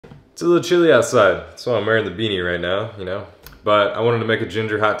It's a little chilly outside, so I'm wearing the beanie right now, you know. But I wanted to make a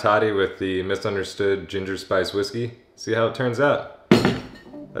ginger hot toddy with the misunderstood ginger spice whiskey. See how it turns out.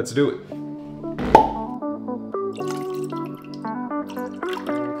 Let's do it.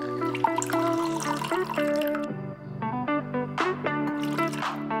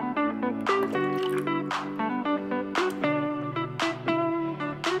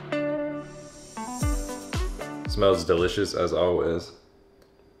 Smells delicious as always.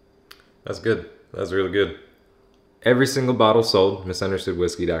 That's good. That's really good. Every single bottle sold,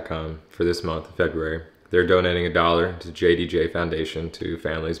 misunderstoodwhiskey.com, for this month of February. They're donating $1 to JDJ Foundation to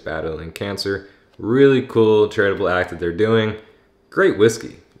families battling cancer. Really cool charitable act that they're doing. Great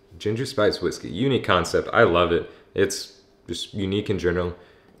whiskey. Ginger spice whiskey. Unique concept. I love it. It's just unique in general.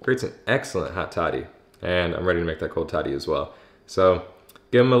 Creates an excellent hot toddy. And I'm ready to make that cold toddy as well. So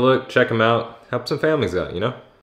give them a look, check them out, help some families out, you know?